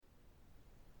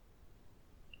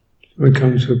When we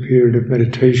come to a period of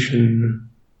meditation,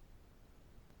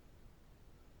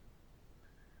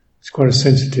 it's quite a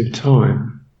sensitive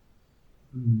time.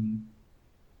 You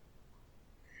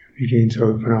begin to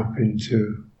open up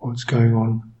into what's going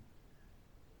on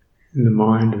in the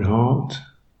mind and heart,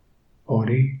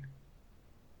 body,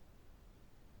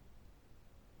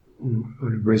 kind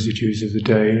of residues of the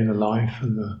day and the life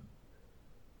and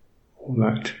all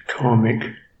that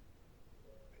karmic,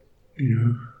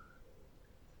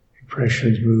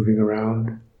 impressions moving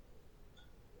around.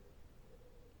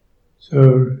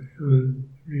 So,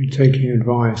 really taking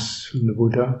advice from the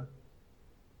Buddha.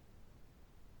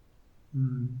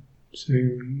 So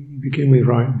you begin with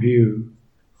right view.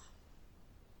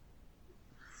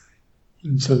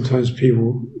 And sometimes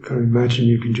people can imagine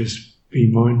you can just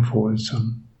be mindful as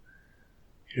some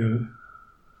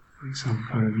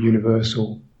kind of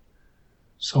universal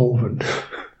solvent.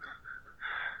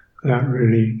 Without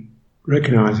really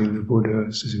recognizing the Buddha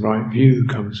as right view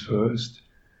comes first,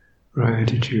 right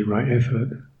attitude, right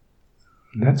effort.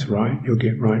 And that's right, you'll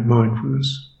get right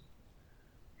mindfulness.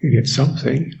 You get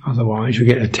something, otherwise you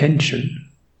get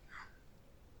attention.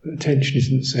 But attention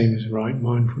isn't the same as right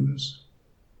mindfulness.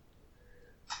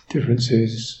 The difference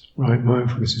is, right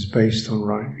mindfulness is based on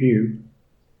right view.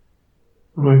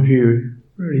 Right view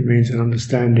really means an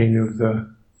understanding of the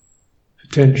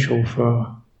potential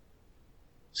for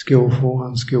skillful,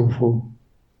 unskillful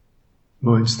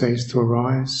mind states to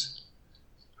arise,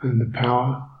 and the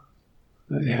power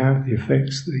that they have, the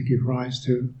effects that they give rise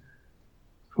to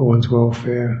for one's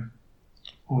welfare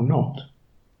or not.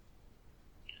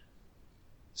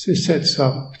 So it sets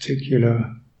up a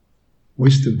particular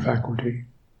wisdom faculty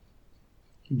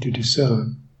to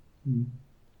discern.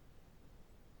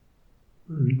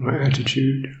 Right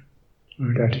attitude.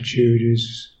 Right attitude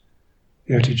is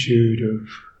the attitude of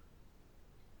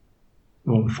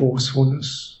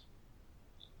non-forcefulness,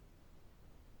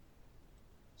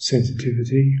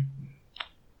 sensitivity,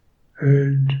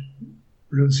 and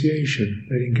renunciation,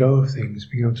 letting go of things,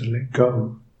 being able to let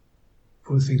go,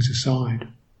 put things aside.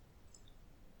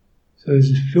 So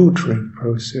there's a filtering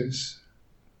process,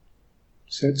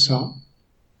 sets up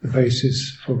the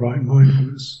basis for right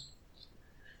mindfulness.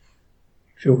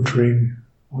 Filtering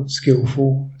what's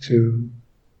skillful to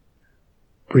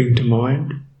bring to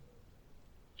mind,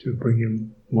 to bring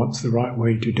in what's the right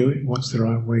way to do it, what's the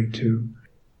right way to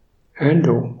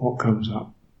handle what comes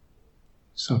up.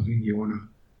 Something you want to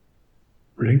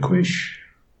relinquish,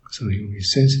 something you want to be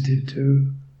sensitive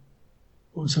to,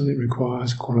 or something that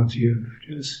requires a quality of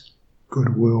just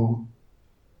goodwill,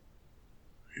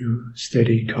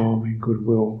 steady, calming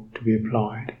goodwill to be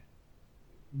applied.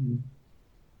 And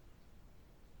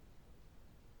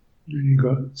you've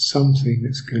got something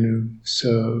that's going to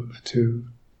serve to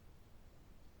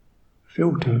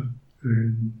filter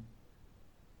and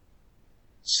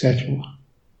settle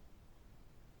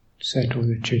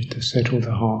the citta, settle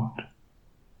the heart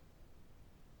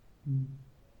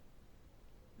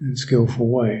in a skillful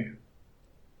way.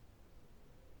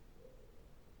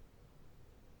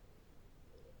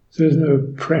 So there's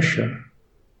no pressure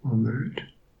on that.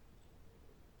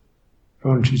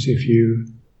 Advantage is if you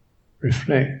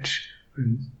reflect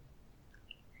and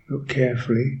look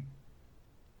carefully,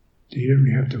 you don't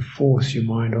really have to force your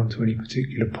mind onto any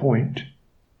particular point.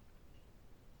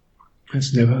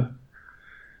 That's never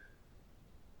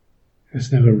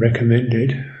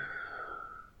recommended.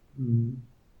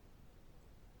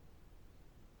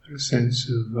 A sense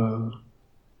of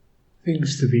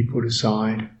things to be put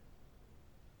aside,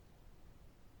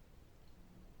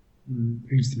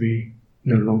 things to be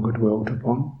no longer dwelt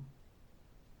upon.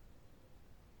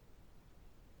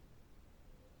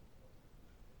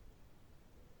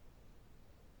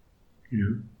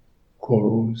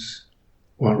 Quarrels,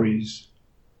 worries,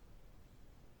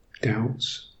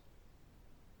 doubts,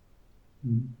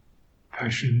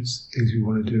 passions, things we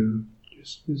want to do,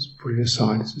 just put it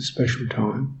aside. It's a special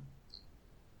time.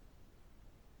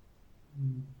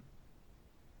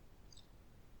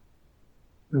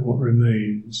 And what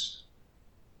remains?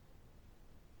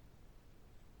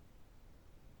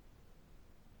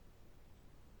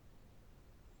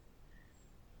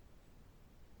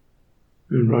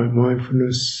 In right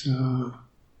mindfulness, the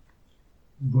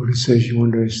Buddha says you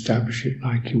want to establish it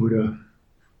like you would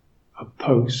a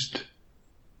post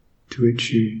to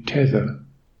which you tether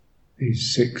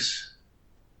these 6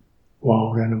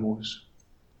 wild animals.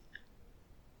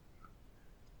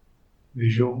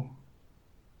 Visual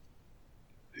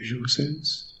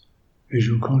sense,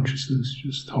 visual consciousness,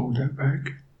 just hold that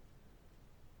back.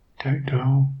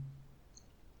 Tactile,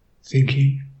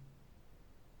 thinking,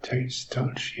 taste,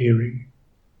 touch, hearing,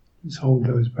 just hold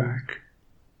those back.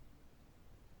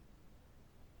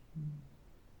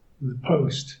 the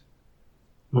post.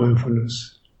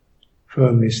 Mindfulness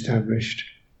firmly established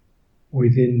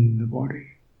within the body,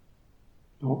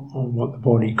 not on what the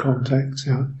body contacts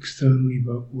out externally,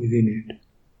 but within it.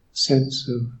 Sense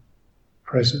of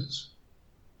presence.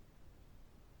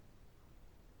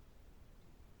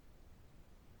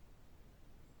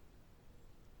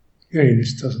 Again,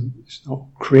 it's not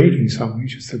creating something,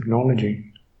 it's just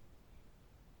acknowledging.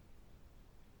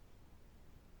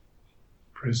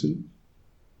 Present.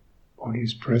 Body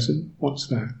is present. What's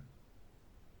that?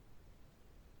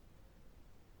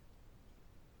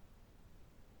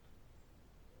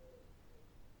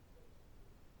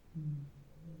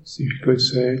 So you could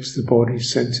say it's the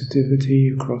body's sensitivity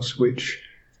across which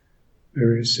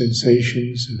various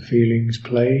sensations and feelings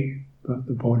play, but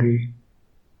the body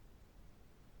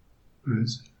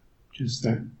as just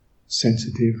that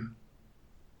sensitive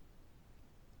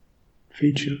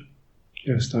feature.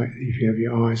 Just like if you have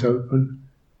your eyes open,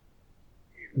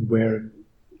 you can wear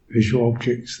visual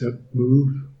objects that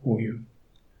move, or you're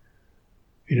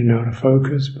in and out of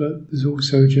focus, but there's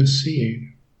also just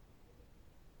seeing.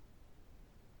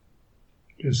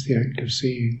 Just the act of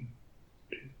seeing,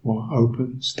 more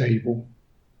open, stable,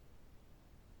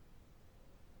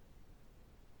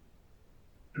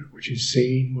 which is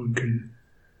seen, one can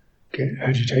get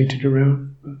agitated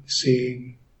around, but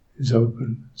seeing is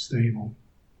open, stable.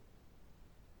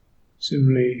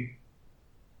 Similarly,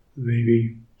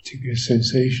 maybe particular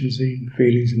sensations and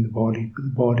feelings in the body, but the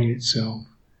body itself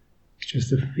is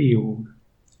just a field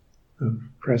of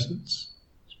presence.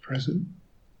 It's present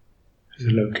as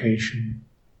a location.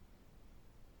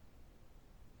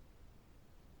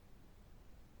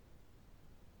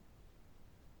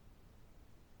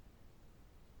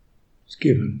 It's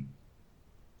given,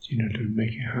 to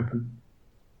make it happen.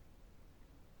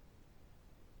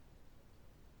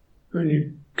 When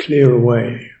you clear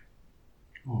away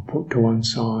or put to one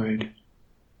side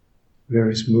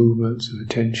various movements of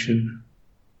attention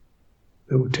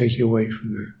that will take you away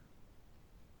from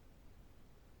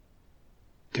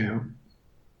that doubt,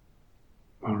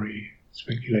 worry,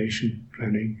 speculation,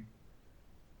 planning.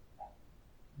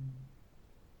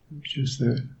 It's just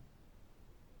that.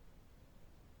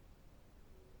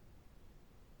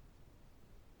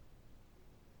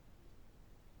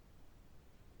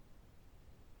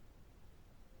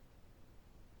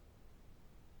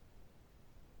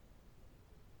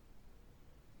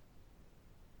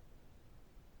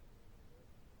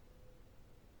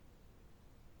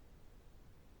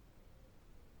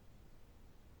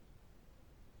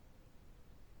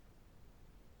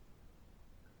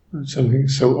 Something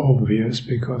so obvious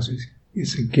because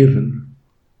it's a given.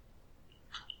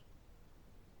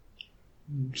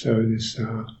 So this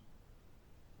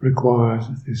requires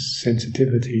this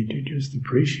sensitivity to just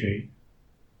appreciate.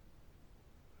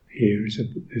 Here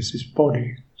there's this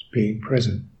body, it's being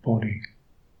present, body.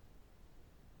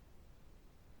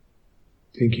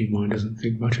 Thinking mind doesn't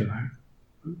think much of that.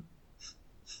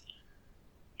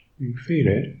 You feel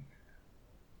it.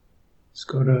 It's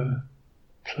got a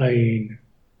plain,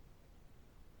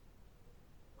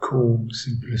 cool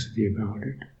simplicity about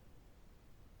it.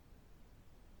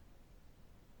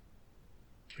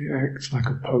 It acts like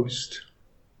a post.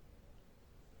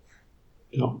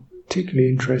 Not particularly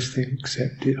interesting,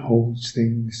 except it holds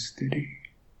things steady.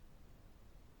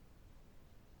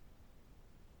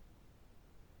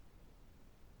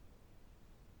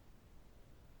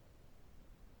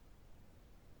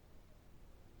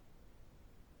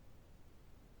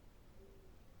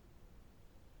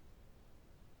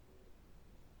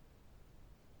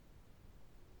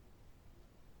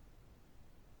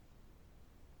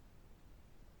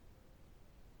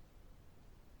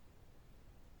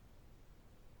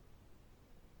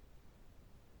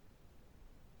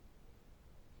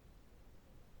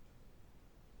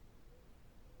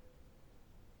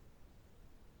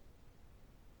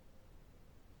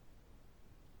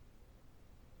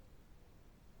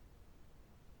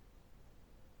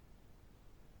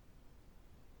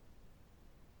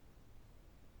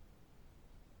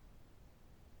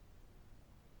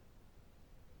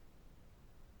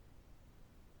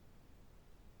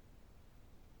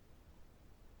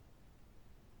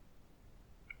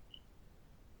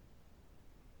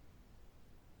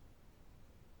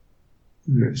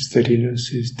 And that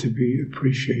steadiness is to be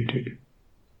appreciated.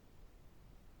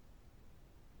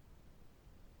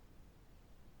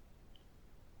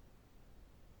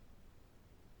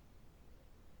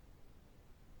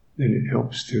 Then it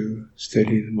helps to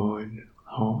steady the mind and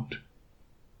heart.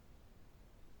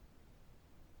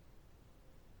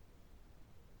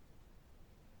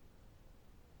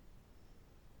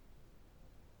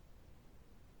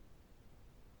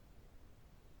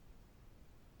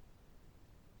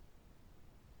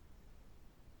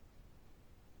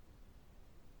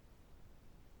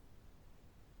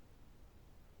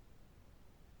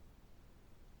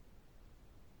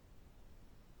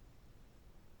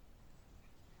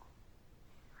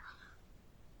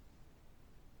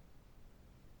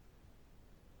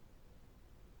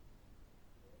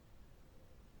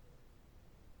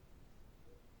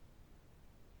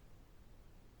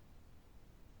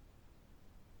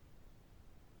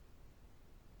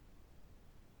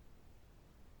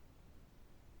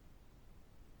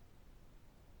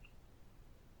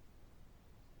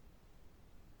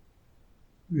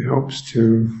 It helps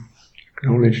to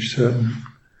acknowledge certain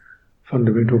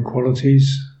fundamental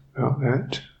qualities about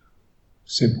that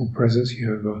simple presence.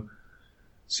 You have a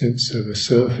sense of a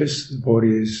surface the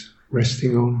body is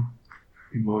resting on.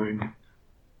 Your mind,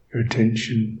 your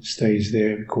attention stays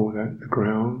there. We call that the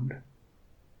ground.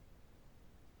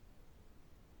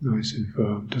 Nice and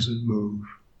firm, doesn't move.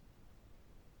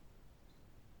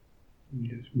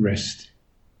 You just rest.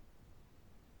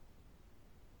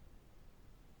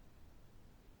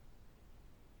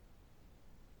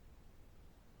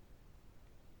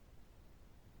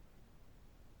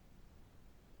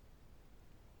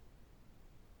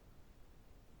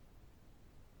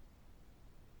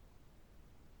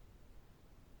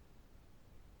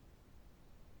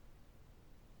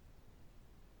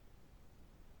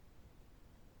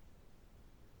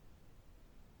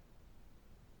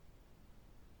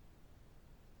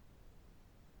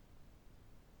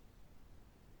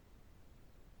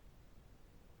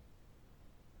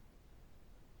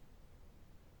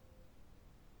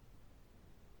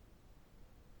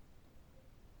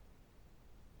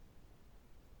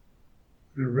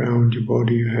 And around your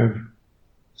body you have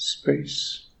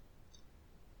space,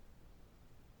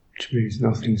 which means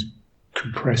nothing's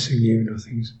compressing you,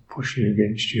 nothing's pushing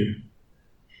against you.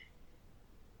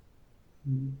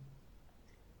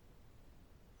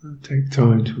 Take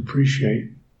time to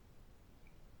appreciate.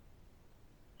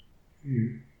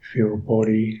 You feel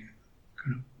body,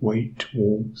 kind of weight,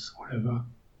 warmth, whatever.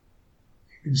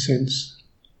 You can sense,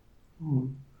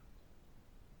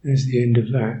 there's the end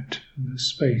of that, and there's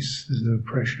space, there's no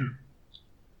pressure.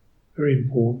 Very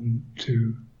important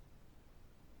to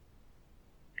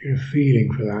get a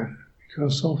feeling for that,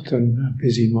 because often our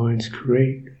busy minds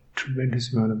create a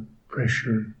tremendous amount of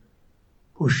pressure and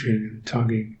pushing and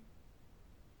tugging.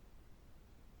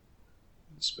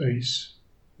 Space.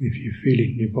 If you feel it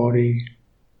in your body,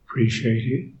 appreciate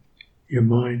it. Your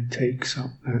mind takes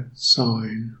up that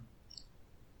sign,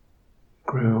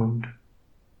 ground,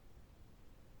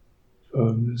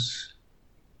 firmness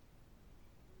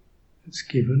that's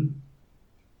given,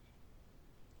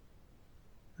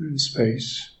 and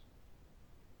space,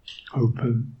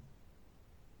 open,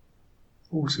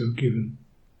 also given.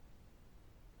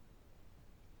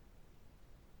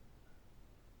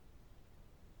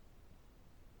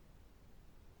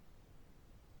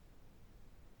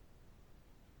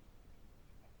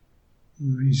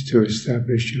 These two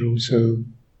established, you'll also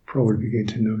probably begin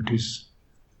to notice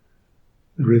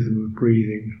the rhythm of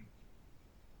breathing,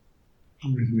 a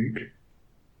rhythmic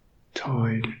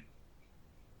tide.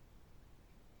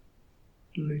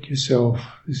 Let yourself,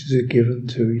 this is a given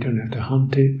too, you don't have to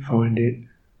hunt it, find it,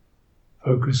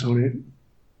 focus on it.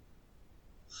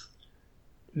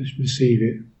 Just receive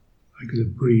it like the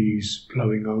breeze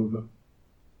blowing over.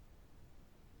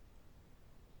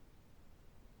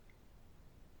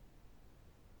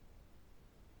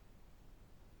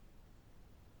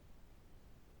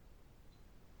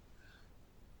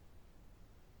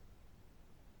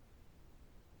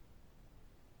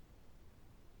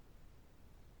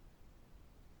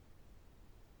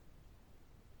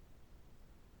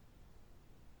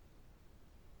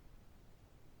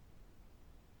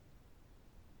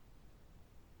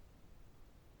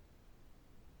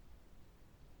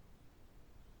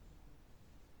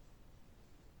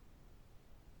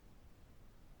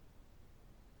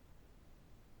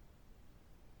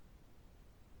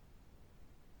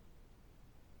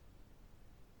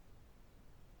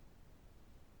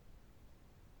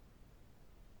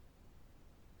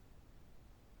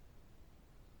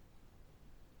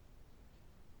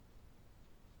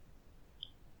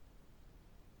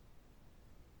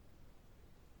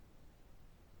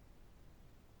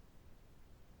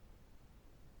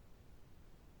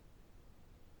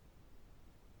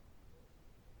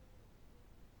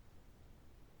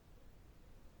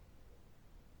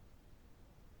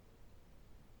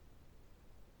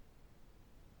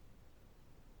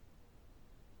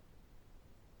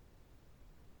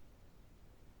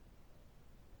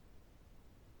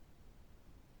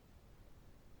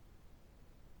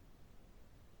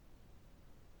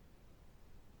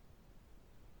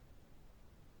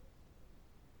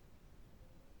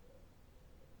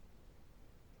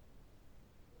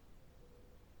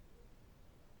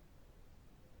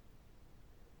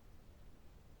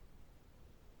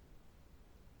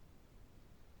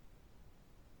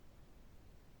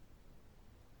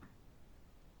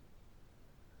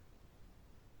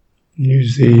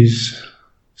 Use these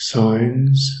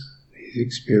signs, these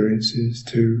experiences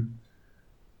to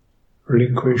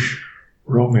relinquish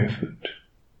wrong effort.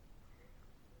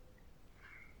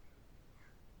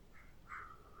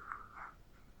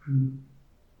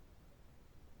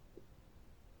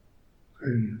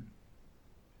 And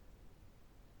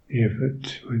the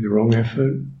effort, or the wrong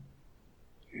effort,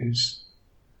 is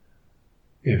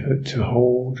the effort to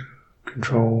hold,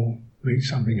 control, make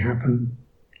something happen.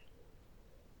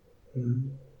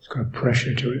 It's got a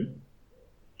pressure to it.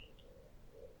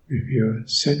 If you're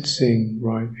sensing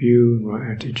right view and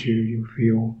right attitude, you'll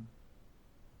feel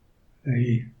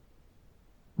the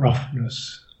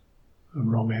roughness of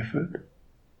wrong effort,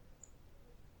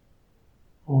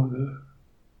 or the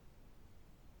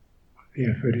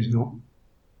effort is not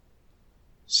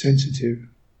sensitive,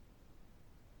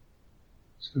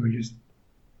 so we just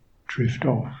drift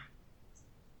off.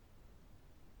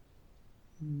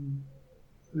 The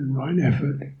right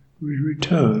effort, we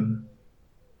return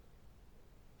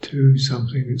to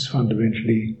something that's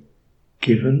fundamentally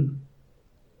given,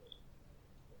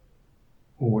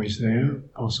 always there,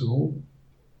 possible.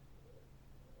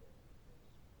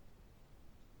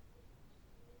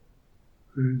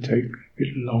 And take a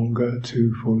bit longer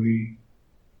to fully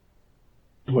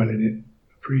dwell in it,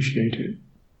 appreciate it.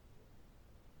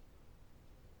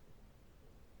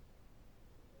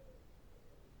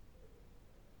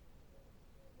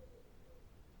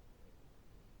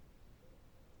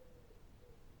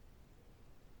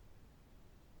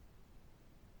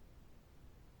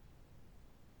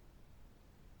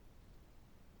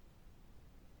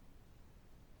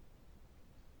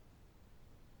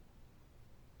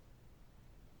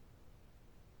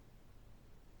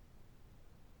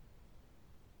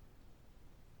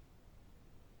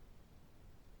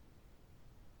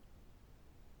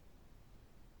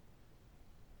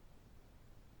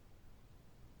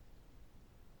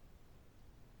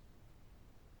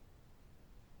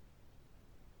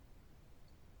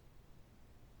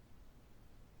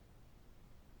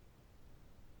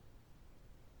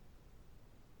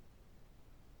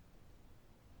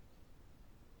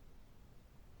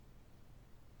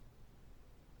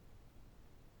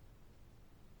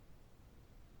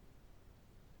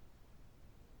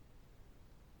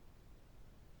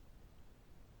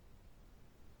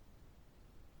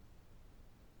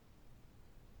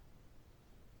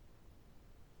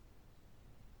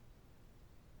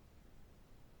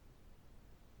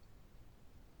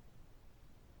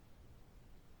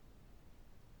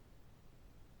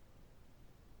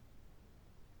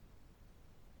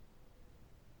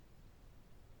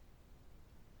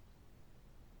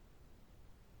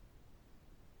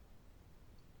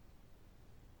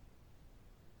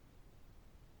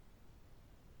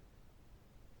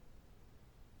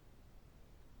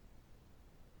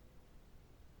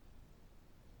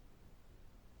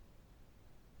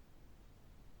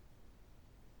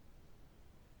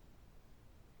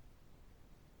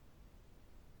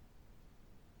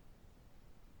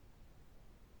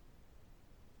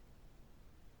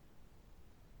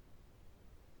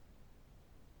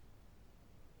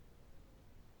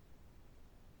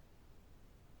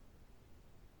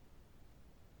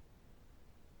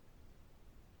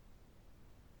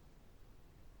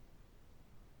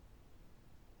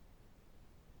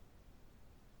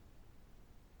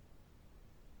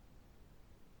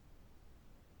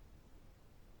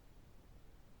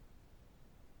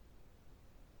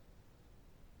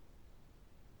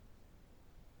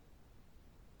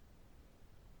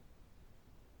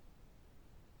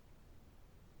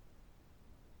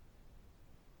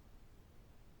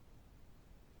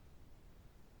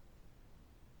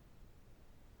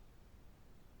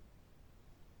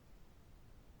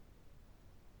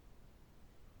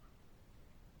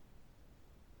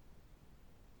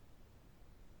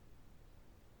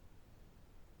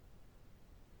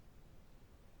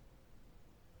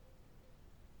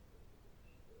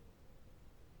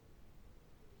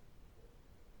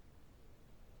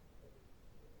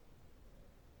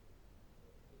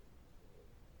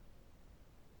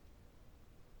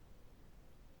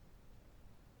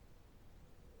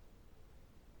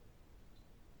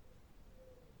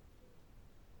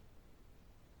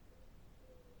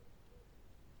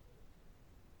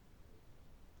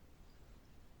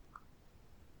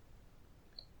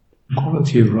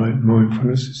 Quality of right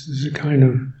mindfulness is there's a kind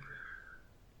of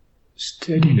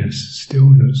steadiness,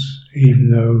 stillness,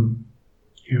 even though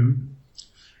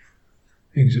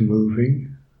things are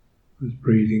moving, with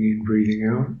breathing in, breathing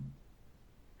out,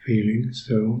 feeling, and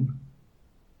so on.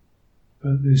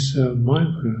 But this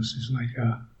mindfulness is like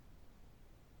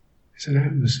it's an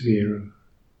atmosphere of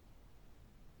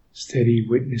steady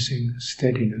witnessing,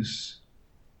 steadiness,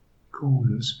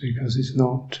 coolness, because it's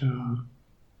not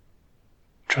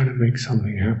trying to make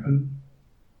something happen.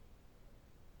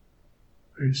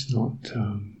 It's not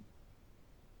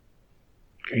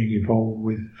getting involved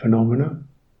with phenomena.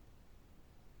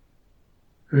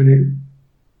 And it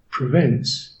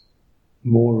prevents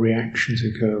more reactions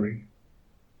occurring.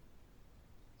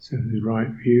 So the right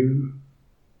view,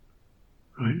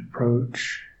 right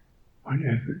approach, right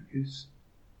effort is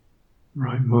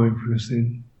right mindfulness,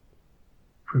 then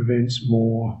prevents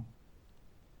more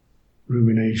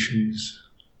ruminations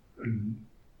and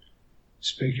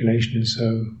speculation and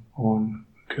so on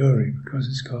occurring, because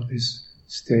it's got this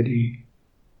steady,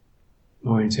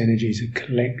 mind's energies are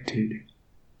collected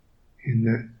in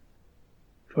that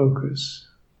focus,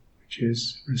 which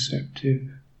is receptive,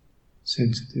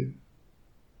 sensitive.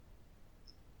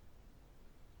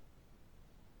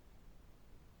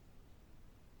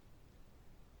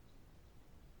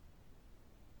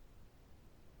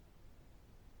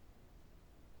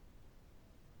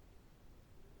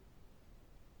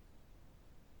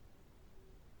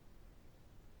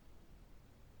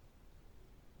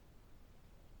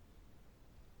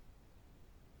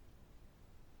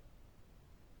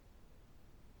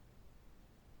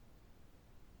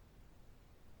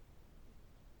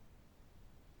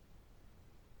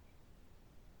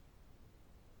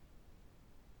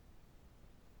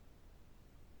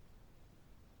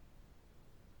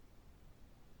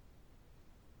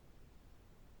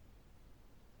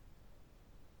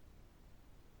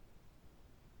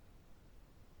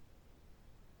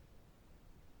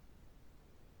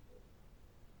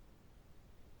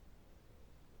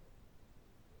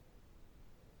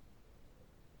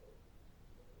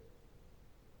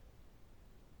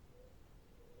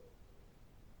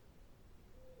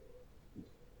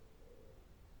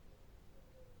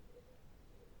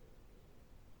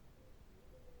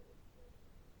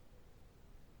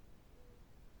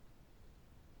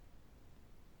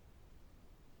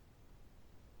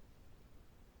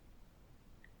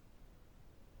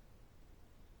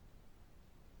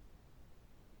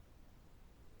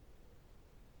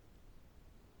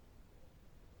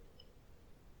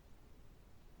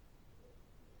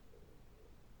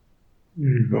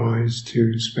 You're advised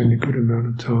to spend a good amount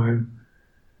of time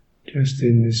just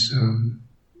in this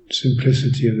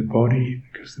simplicity of the body,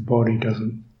 because the body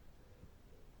doesn't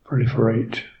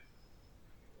proliferate,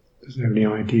 doesn't have any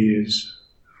ideas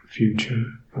of the future,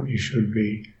 what you should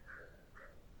be,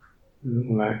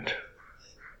 and all that.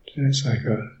 So it's like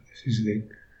this is the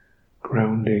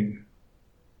grounding,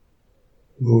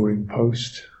 mooring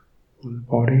post on the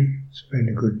body. Spend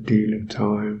a good deal of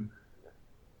time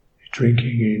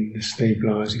drinking in the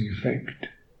stabilizing effect, the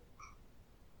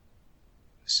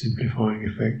simplifying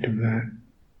effect of that.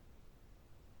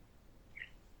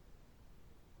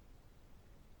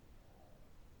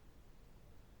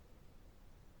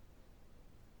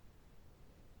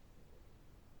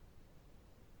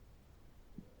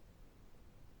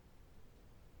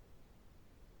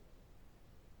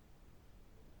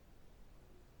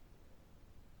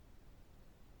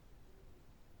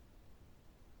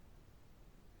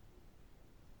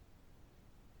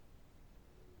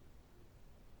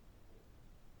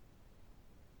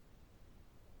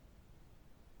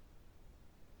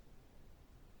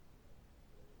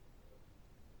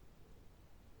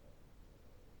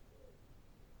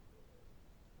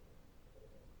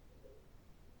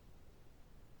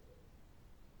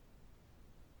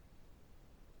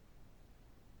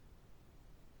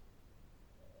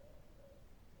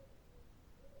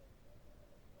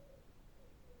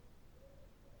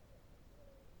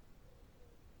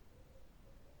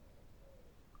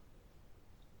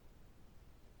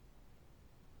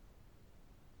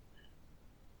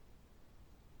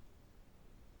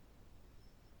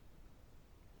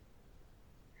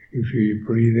 You feel your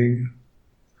breathing.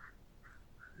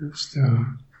 Just get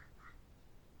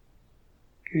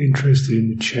interested in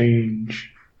the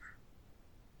change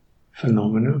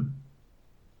phenomena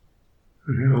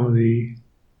and how the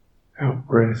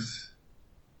out-breath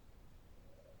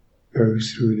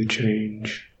goes through the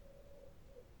change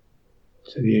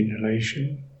to the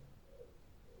inhalation.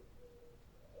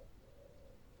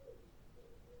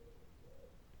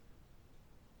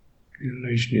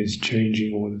 Inhalation is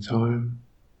changing all the time.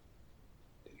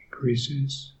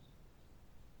 Increases,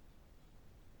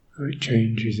 it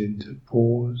changes into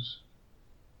pause,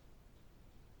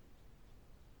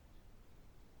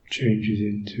 changes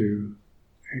into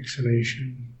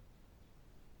exhalation,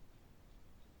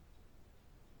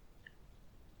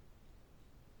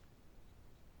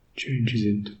 changes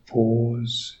into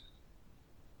pause,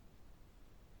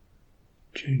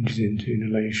 changes into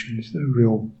inhalation. There's no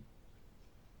real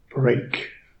break,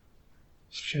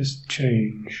 it's just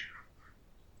change.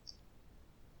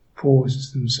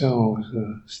 Pauses themselves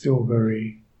are still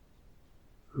very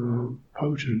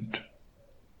potent,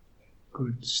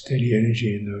 good steady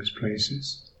energy in those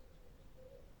places.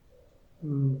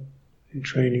 in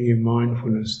training in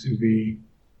mindfulness to be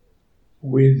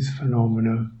with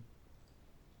phenomena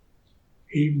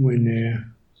even when they're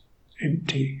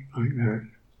empty like that,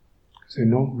 because they're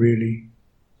not really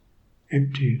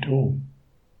empty at all.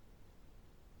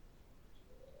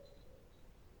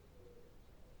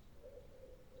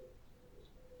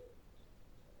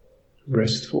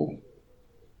 Restful.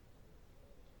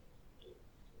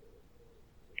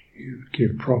 You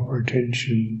give proper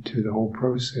attention to the whole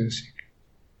process,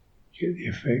 you get the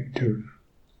effect of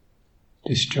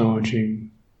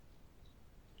discharging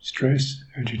stress,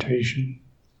 agitation,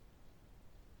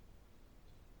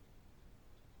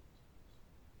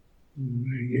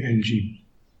 letting the energy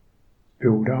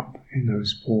build up in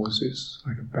those pauses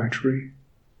like a battery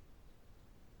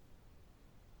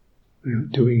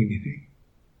without doing anything.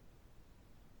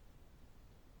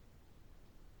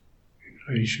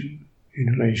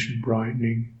 Inhalation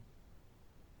brightening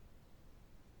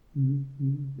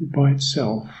by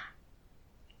itself.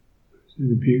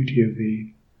 The beauty of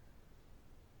the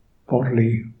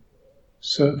bodily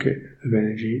circuit of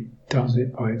energy does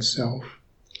it by itself,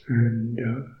 and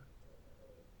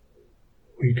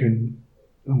we can,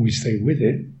 when we stay with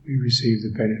it, we receive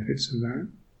the benefits of that.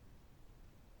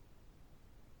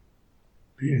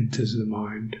 It enters the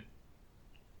mind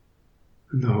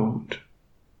and the heart.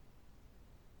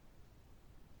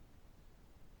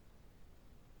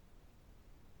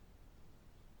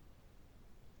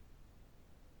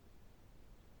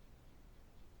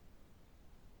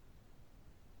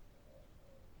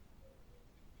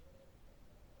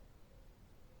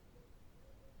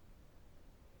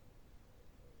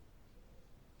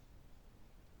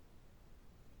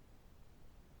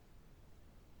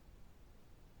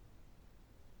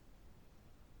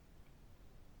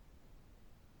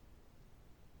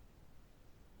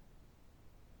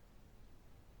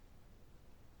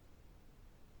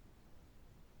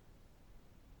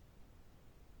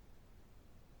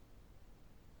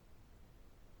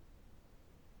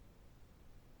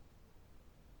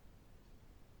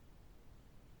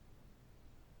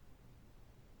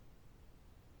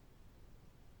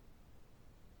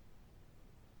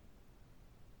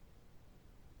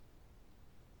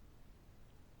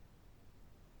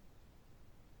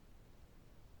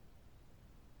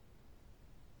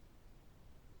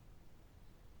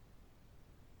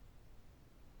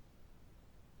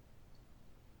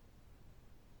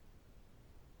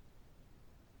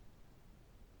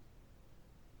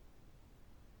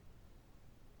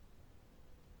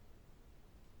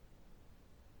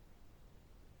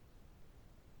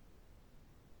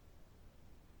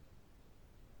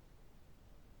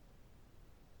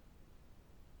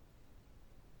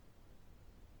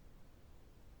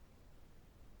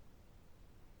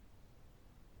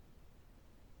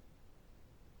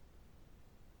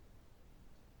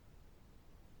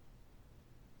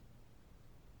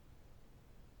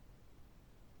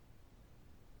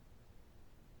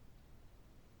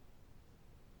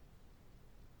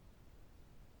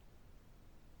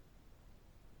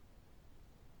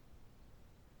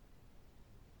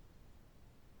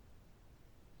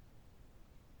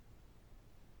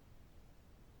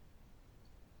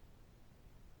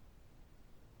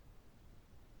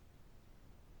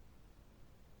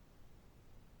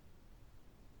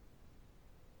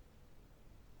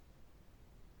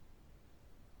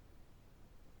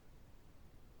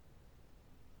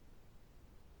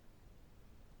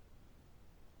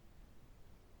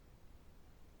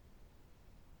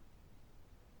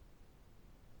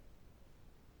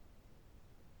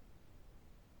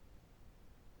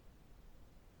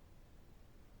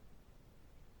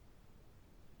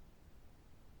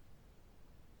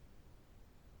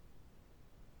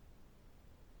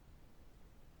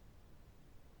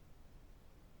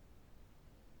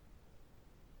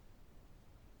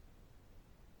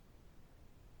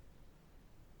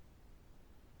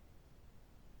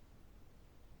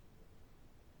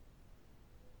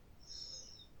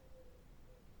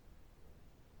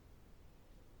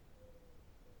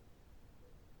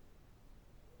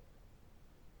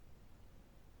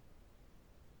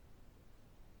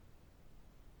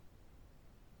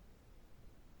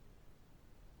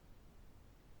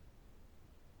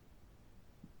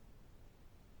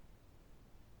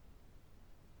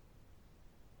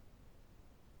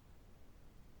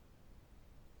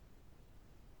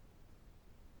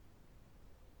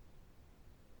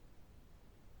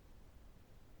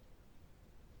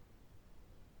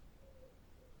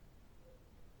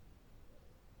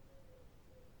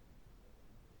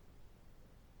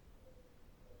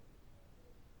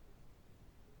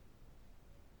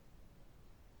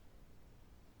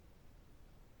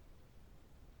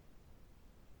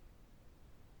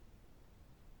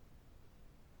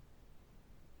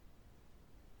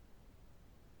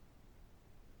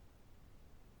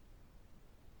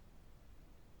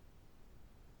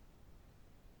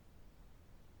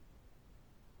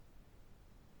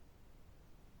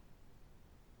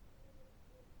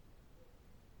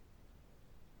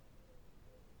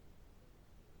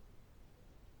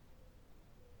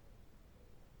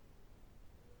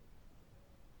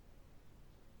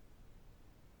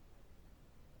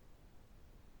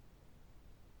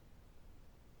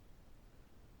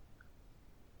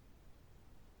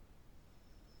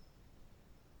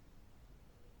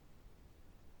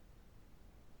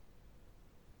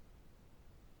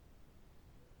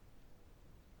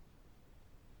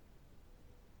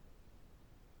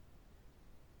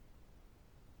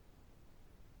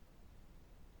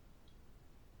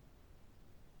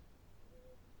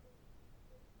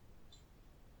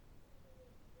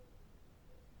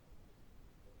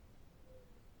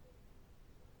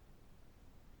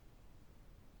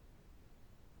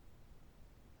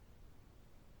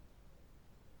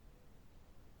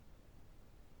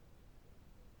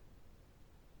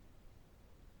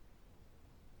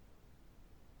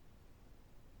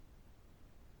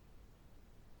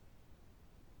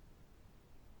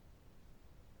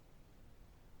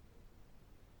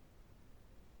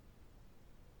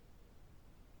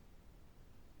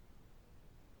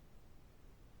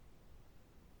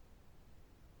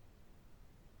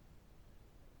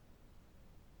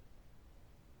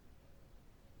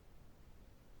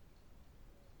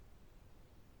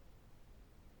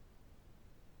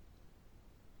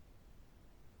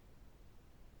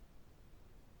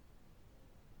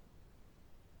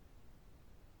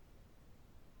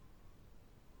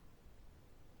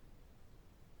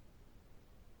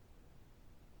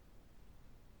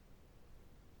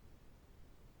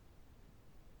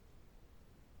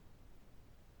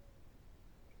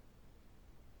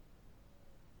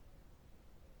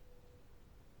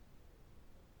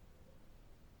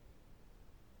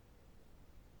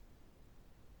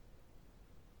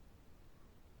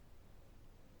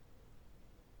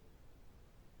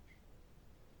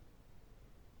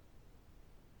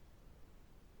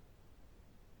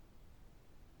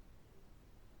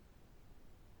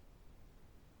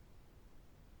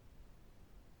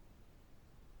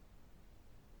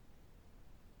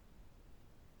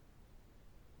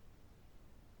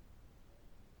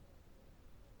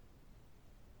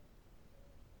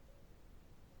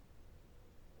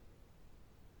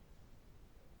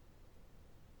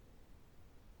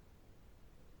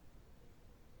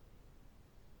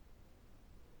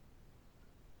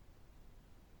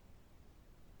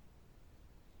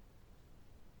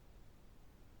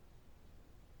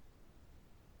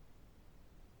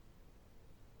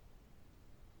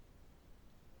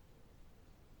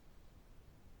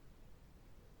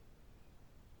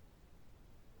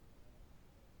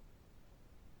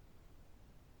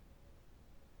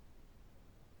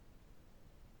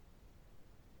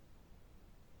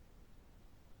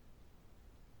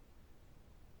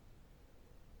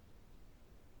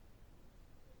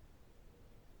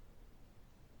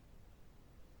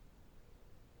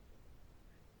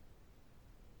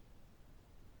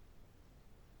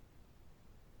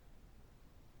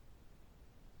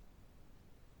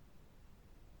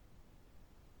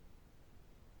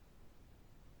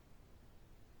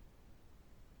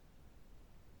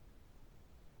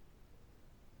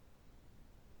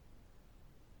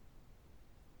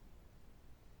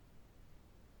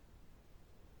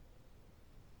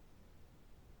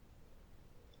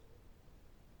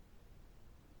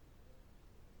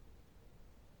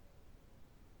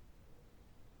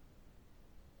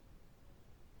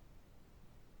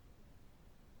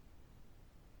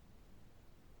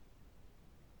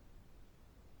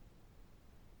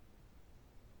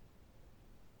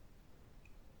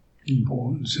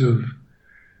 importance of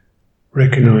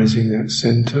recognizing that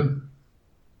center,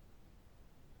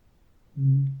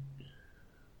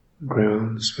 the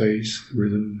ground, the space, the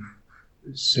rhythm,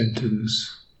 the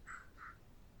centeredness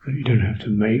that you don't have to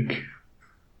make.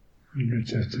 You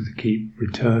just have to keep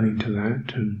returning to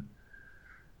that and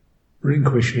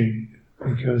relinquishing,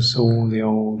 because all the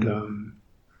old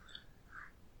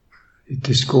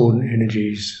discordant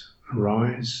energies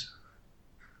arise,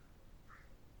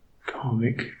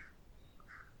 karmic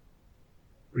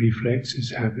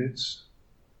reflexes, habits.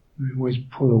 We always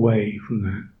pull away from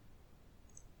that.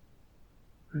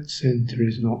 That center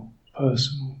is not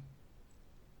personal.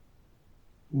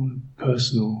 All the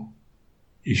personal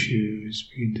issues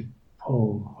begin to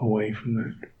pull away from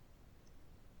that.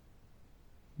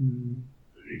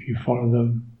 If you follow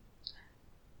them,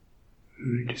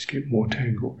 you just get more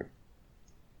tangled.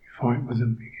 You fight with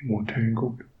them, you get more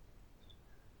tangled.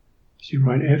 So your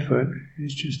right effort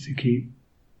is just to keep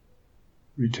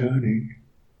returning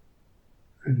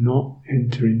and not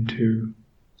enter into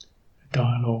a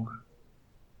dialogue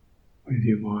with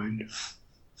your mind.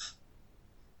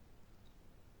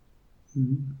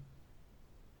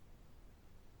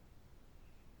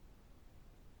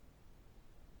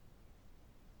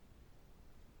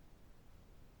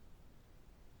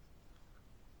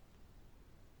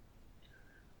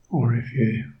 Or if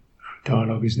your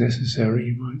dialogue is necessary,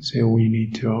 you might say all you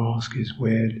need to ask is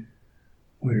where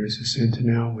is the center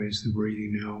now, where's the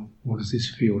breathing now, what does this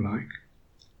feel like?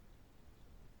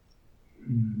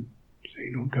 So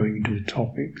you're not going into the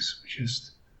topics,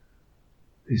 just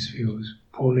this feels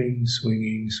pulling,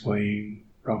 swinging, swaying,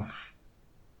 rough,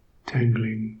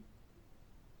 tangling,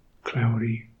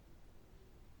 cloudy.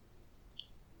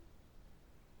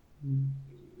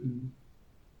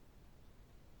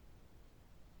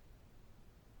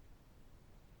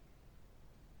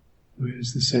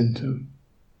 Where's the center?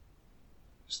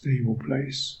 Stable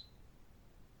place.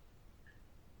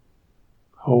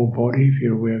 Whole body, if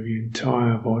you're aware of your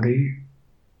entire body,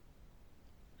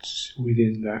 it's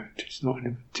within that. It's not in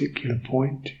a particular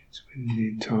point, it's within the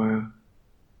entire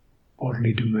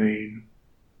bodily domain.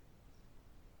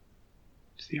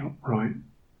 It's the upright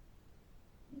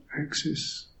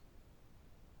axis.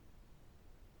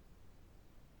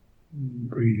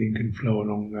 Breathing can flow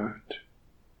along that.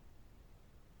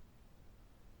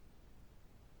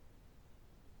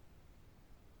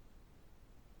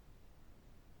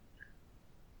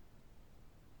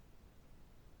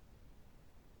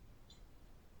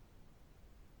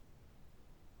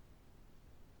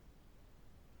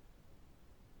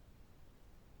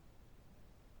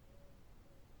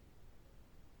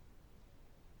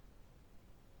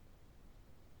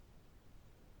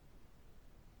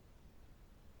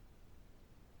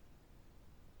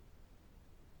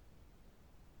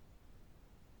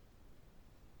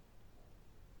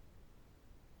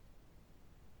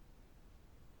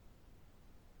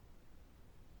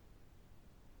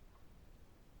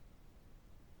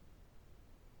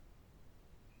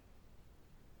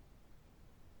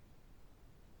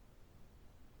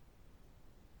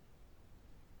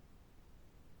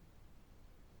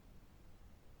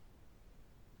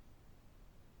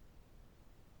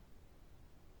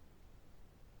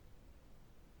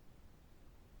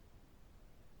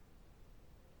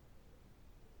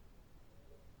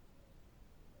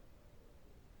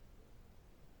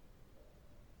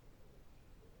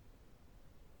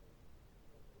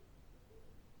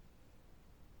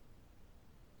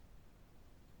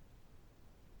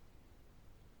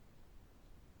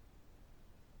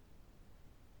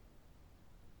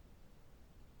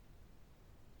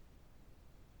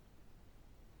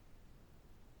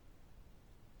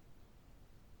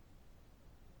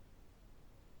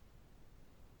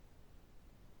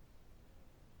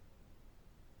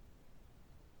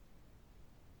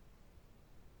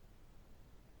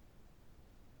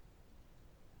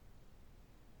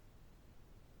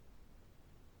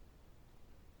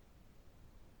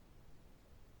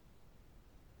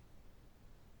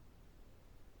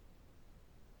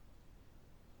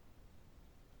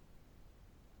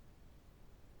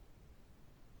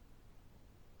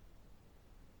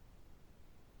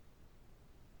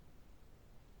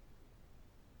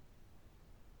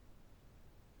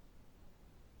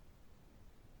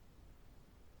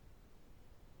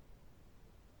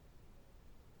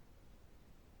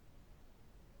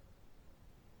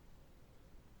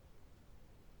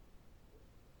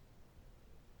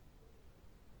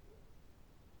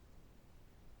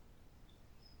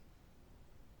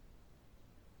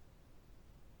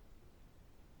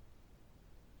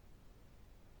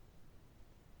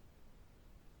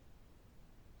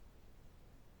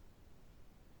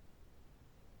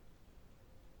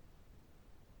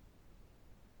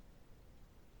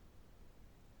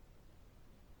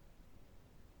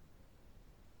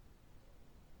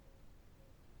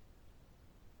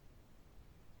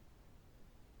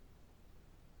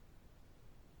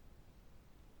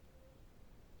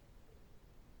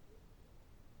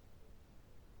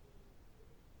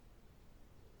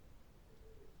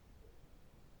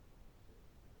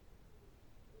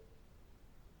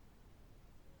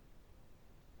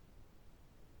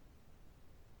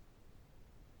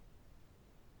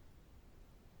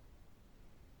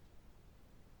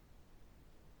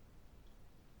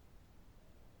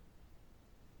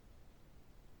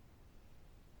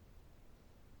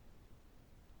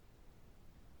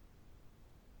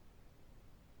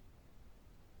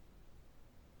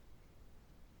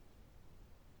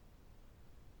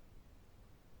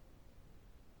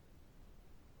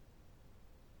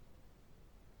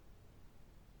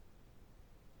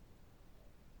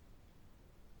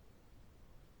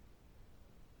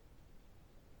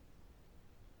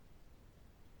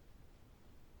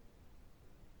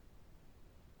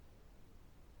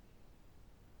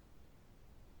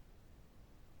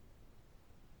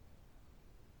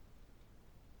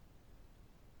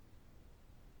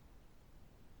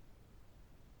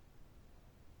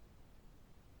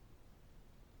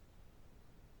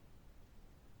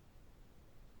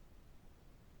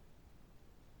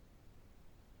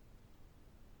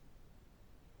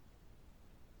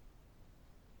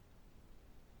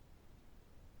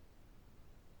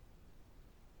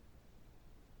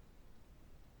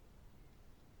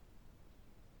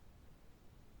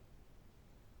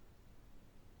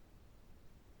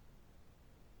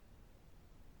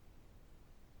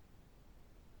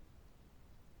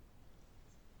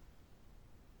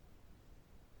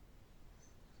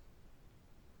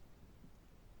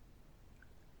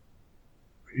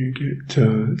 You get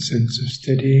a sense of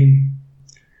steadying.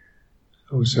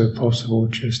 It's also possible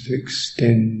just to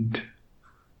extend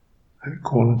that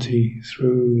quality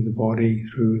through the body,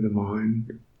 through the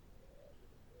mind,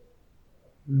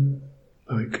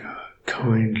 like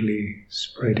kindly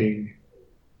spreading.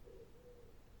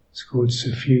 It's called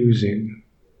suffusing.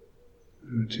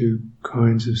 There are two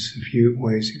kinds of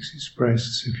ways it's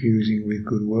expressed: suffusing with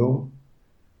goodwill,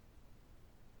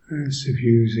 and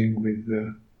suffusing with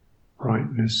the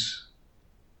brightness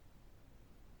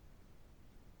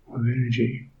of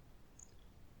energy,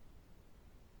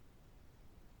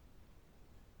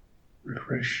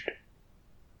 refreshed,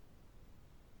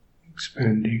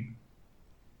 expanding.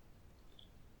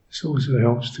 This also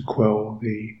helps to quell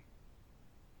the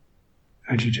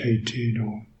agitated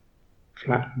or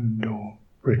flattened or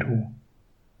brittle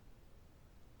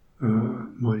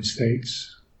mind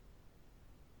states,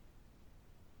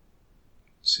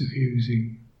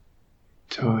 suffusing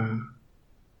entire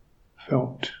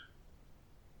felt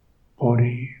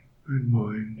body and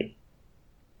mind.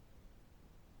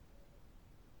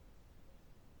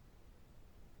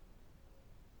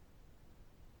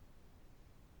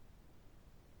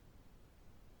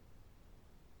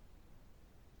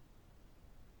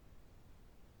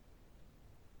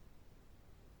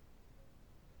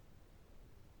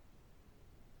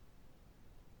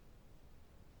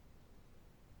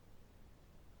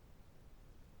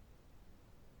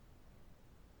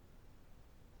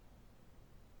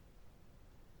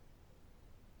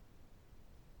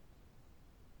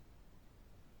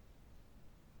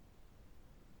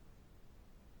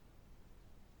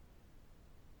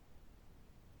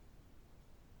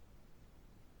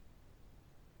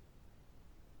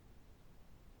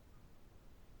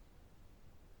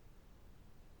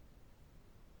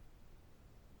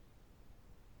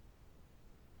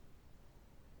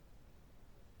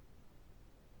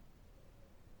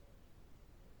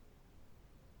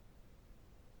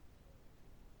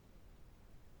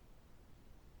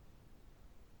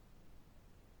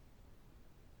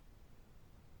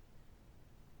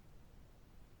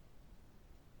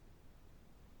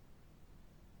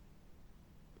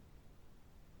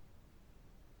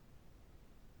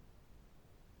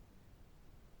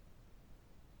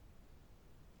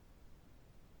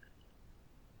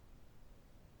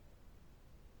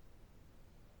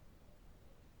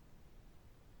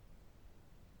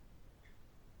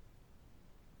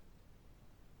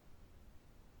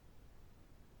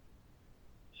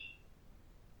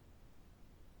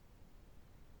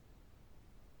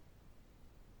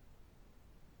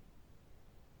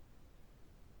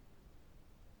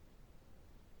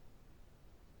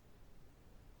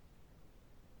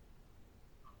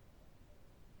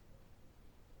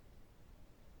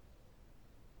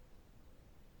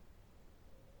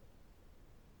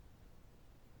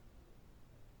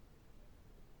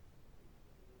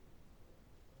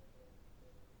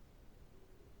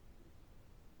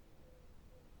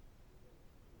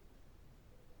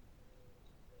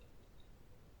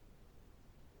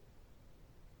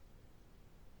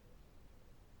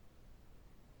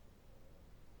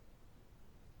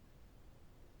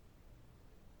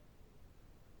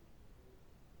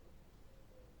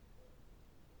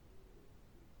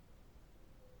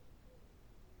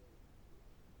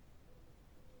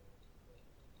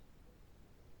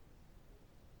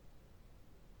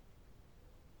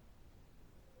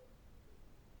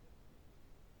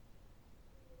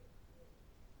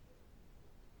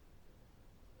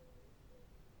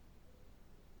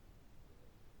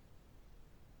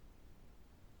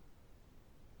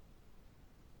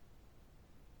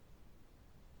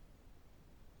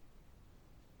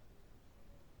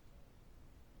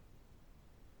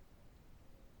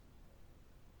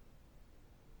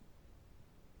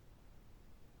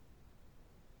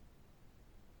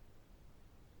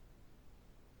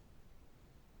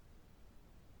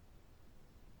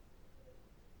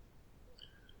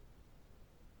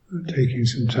 Taking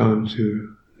some time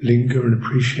to linger and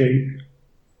appreciate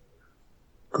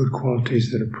good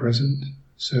qualities that are present,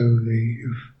 so the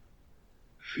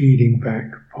feeding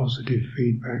back, positive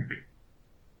feedback.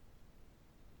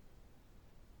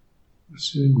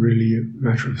 This isn't really a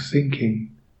matter of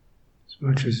thinking as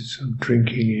much as it's some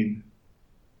drinking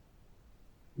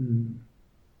in.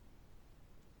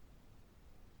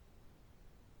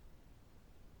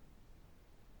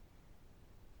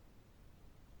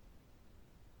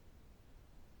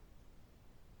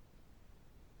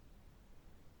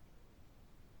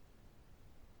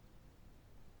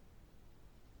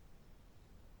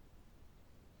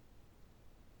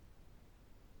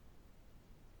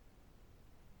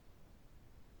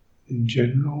 In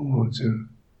general, or to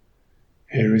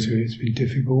areas where it's been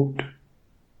difficult,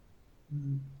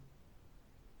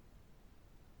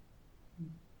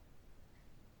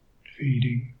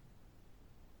 Feeding.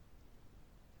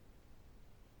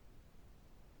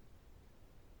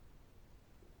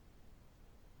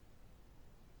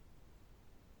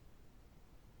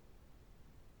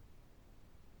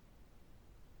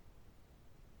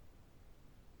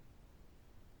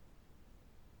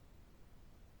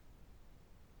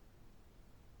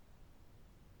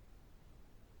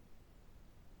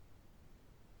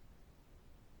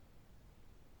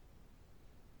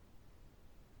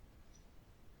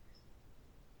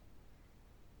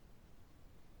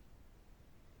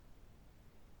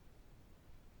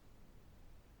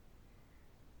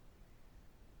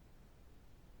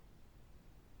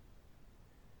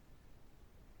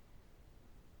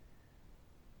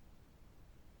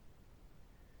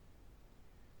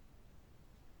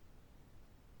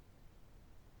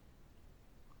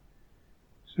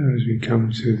 So as we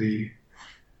come to the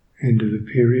end of the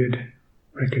period,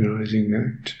 recognizing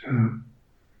that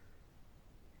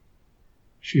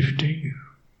shifting,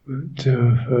 but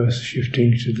first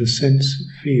shifting to the sense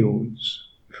fields.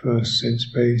 The first sense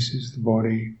base is the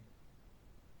body,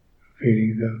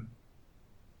 feeling the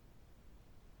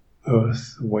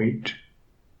earth, the weight,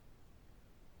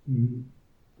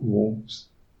 warmth,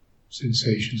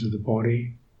 sensations of the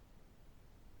body,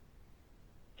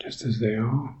 just as they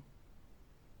are.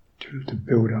 To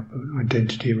build up an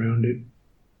identity around it.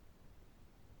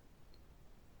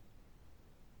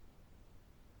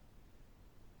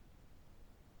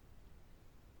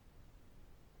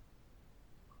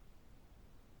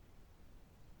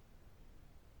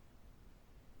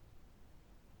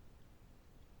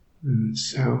 And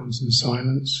sounds and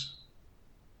silence.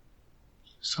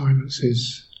 Silence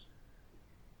is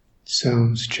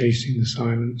sounds chasing the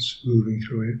silence, moving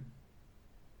through it.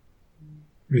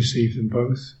 Receive them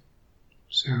both.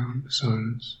 Sound,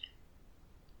 silence.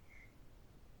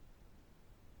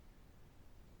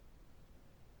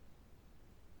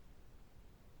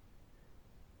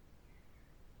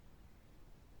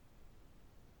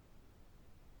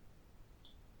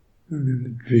 And then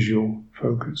the visual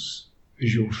focus,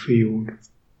 visual field,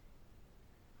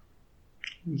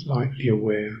 lightly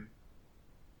aware.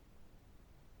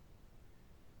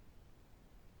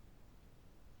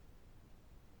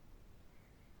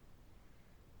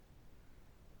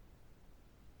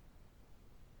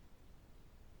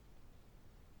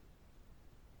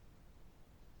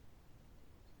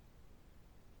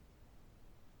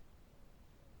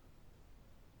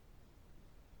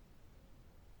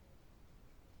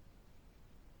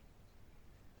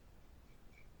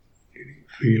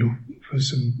 Feel for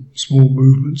some small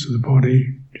movements of the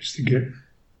body just to get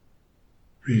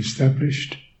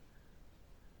re-established,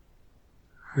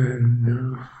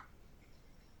 and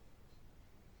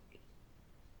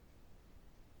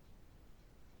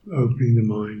opening the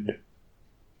mind.